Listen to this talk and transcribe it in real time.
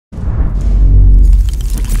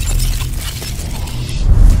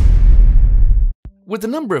With the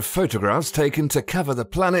number of photographs taken to cover the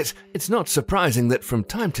planet, it's not surprising that from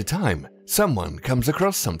time to time, someone comes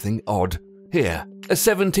across something odd. Here are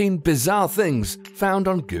 17 bizarre things found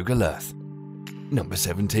on Google Earth. Number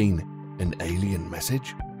 17. An alien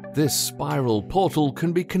message. This spiral portal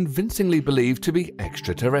can be convincingly believed to be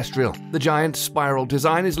extraterrestrial. The giant spiral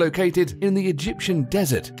design is located in the Egyptian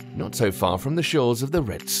desert, not so far from the shores of the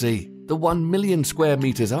Red Sea. The 1 million square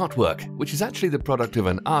meters artwork, which is actually the product of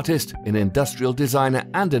an artist, an industrial designer,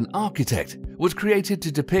 and an architect, was created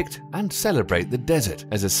to depict and celebrate the desert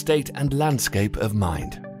as a state and landscape of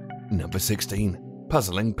mind. Number 16.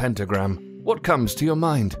 Puzzling pentagram. What comes to your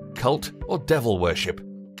mind? Cult or devil worship?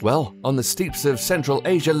 Well, on the steeps of Central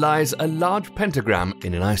Asia lies a large pentagram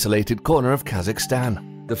in an isolated corner of Kazakhstan.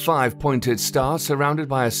 The 5-pointed star surrounded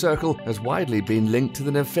by a circle has widely been linked to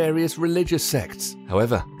the nefarious religious sects.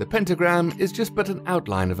 However, the pentagram is just but an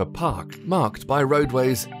outline of a park marked by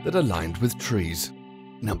roadways that are lined with trees.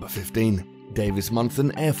 Number 15.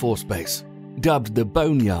 Davis-Monthan Air Force Base. Dubbed the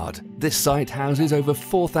Boneyard, this site houses over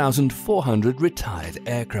 4,400 retired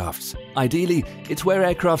aircrafts. Ideally, it's where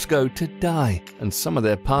aircrafts go to die, and some of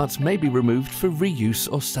their parts may be removed for reuse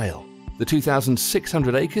or sale. The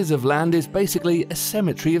 2,600 acres of land is basically a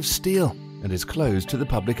cemetery of steel and is closed to the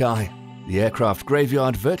public eye. The aircraft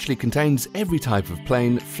graveyard virtually contains every type of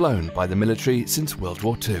plane flown by the military since World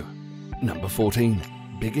War II. Number 14.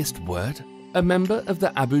 Biggest word? A member of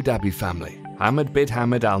the Abu Dhabi family, Hamad bin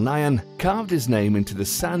Hamad Al Nahyan, carved his name into the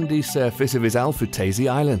sandy surface of his Al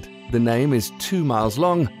Futayzi Island. The name is 2 miles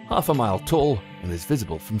long, half a mile tall, and is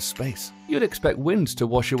visible from space. You'd expect winds to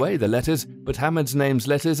wash away the letters, but Hamad's name's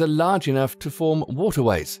letters are large enough to form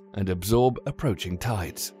waterways and absorb approaching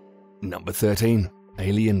tides. Number 13.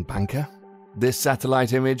 Alien banker. This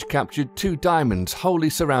satellite image captured 2 diamonds wholly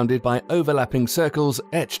surrounded by overlapping circles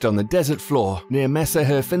etched on the desert floor near Mesa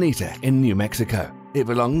Herfanita in New Mexico. It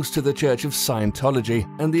belongs to the Church of Scientology,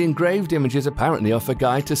 and the engraved images apparently offer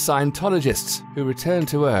guide to Scientologists who return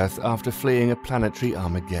to Earth after fleeing a planetary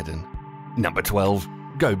Armageddon. Number 12.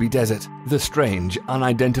 Gobi Desert. The strange,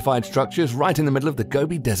 unidentified structures right in the middle of the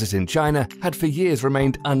Gobi Desert in China had for years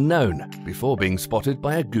remained unknown before being spotted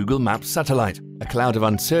by a Google Maps satellite. A cloud of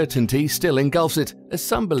uncertainty still engulfs it, as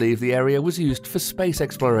some believe the area was used for space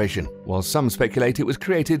exploration, while some speculate it was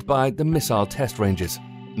created by the missile test ranges.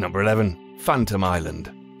 Number 11. Phantom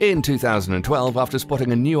Island. In 2012, after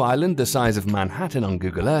spotting a new island the size of Manhattan on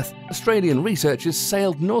Google Earth, Australian researchers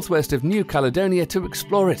sailed northwest of New Caledonia to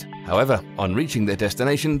explore it. However, on reaching their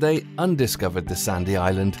destination, they undiscovered the sandy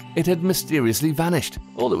island. It had mysteriously vanished.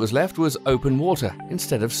 All that was left was open water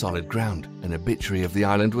instead of solid ground. An obituary of the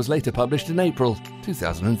island was later published in April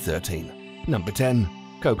 2013. Number 10.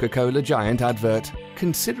 Coca-Cola giant advert.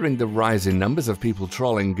 Considering the rise in numbers of people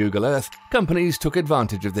trolling Google Earth, companies took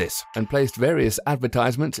advantage of this and placed various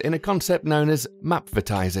advertisements in a concept known as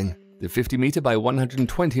mapvertising. The 50-meter by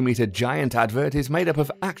 120-meter giant advert is made up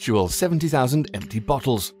of actual 70,000 empty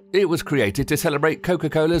bottles. It was created to celebrate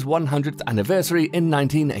Coca-Cola's 100th anniversary in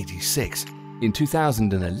 1986. In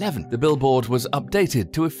 2011, the billboard was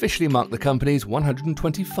updated to officially mark the company's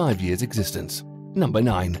 125 years existence. Number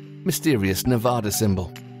 9. Mysterious Nevada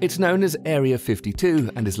symbol. It's known as Area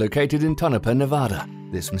 52 and is located in Tonopah, Nevada.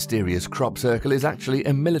 This mysterious crop circle is actually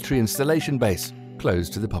a military installation base,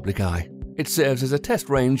 closed to the public eye. It serves as a test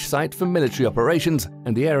range site for military operations,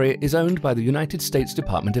 and the area is owned by the United States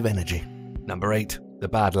Department of Energy. Number 8. The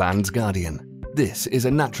Badlands Guardian. This is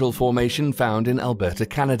a natural formation found in Alberta,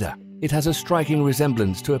 Canada. It has a striking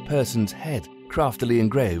resemblance to a person's head, craftily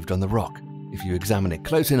engraved on the rock. If you examine it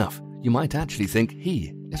close enough, you might actually think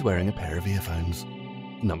he is wearing a pair of earphones.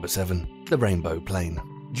 Number 7. The Rainbow Plain.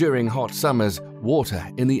 During hot summers, water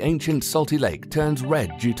in the ancient salty lake turns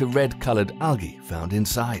red due to red-colored algae found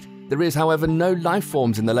inside. There is, however, no life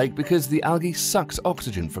forms in the lake because the algae sucks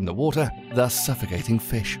oxygen from the water, thus suffocating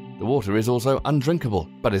fish. The water is also undrinkable,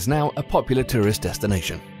 but is now a popular tourist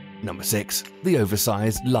destination. Number 6. The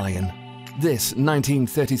Oversized Lion. This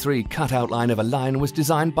 1933 cut outline of a lion was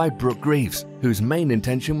designed by Brooke Greaves, whose main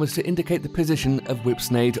intention was to indicate the position of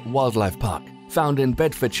Whipsnade Wildlife Park. Found in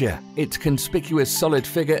Bedfordshire, its conspicuous solid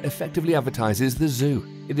figure effectively advertises the zoo.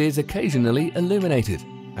 It is occasionally illuminated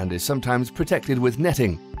and is sometimes protected with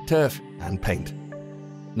netting, turf and paint.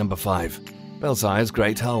 Number 5. Belsire's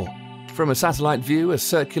Great Hull. From a satellite view, a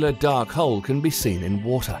circular dark hole can be seen in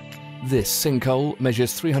water. This sinkhole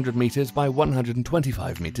measures 300 meters by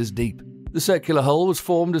 125 meters deep. The circular hole was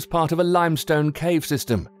formed as part of a limestone cave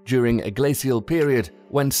system during a glacial period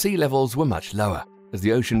when sea levels were much lower. As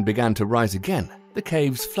the ocean began to rise again, the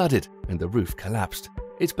caves flooded and the roof collapsed.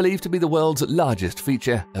 It's believed to be the world's largest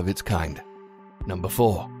feature of its kind. Number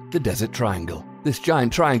 4. The Desert Triangle. This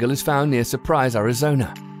giant triangle is found near Surprise,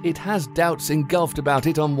 Arizona. It has doubts engulfed about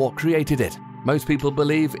it on what created it. Most people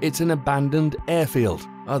believe it's an abandoned airfield.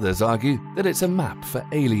 Others argue that it's a map for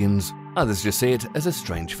aliens. Others just see it as a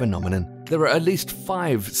strange phenomenon. There are at least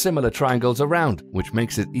 5 similar triangles around, which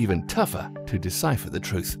makes it even tougher to decipher the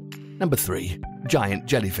truth. Number 3. Giant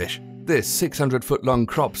jellyfish. This 600-foot-long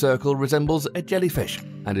crop circle resembles a jellyfish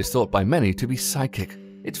and is thought by many to be psychic.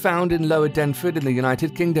 It's found in Lower Denford in the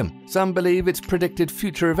United Kingdom. Some believe it's predicted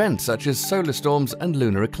future events such as solar storms and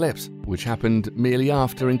lunar eclipse, which happened merely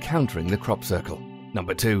after encountering the crop circle.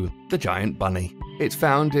 Number 2. The giant bunny. It's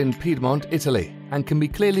found in Piedmont, Italy, and can be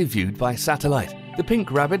clearly viewed by satellite. The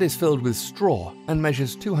pink rabbit is filled with straw and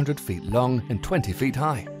measures 200 feet long and 20 feet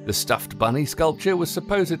high. The stuffed bunny sculpture was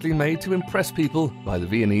supposedly made to impress people by the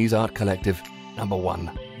Viennese art collective. Number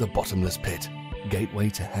 1. The bottomless pit. Gateway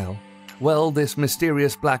to hell. Well, this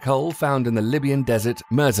mysterious black hole found in the Libyan desert,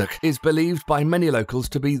 Merzuk, is believed by many locals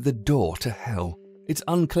to be the door to hell. It's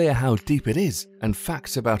unclear how deep it is, and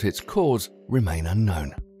facts about its cause remain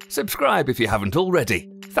unknown. Subscribe if you haven't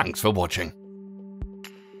already. Thanks for watching.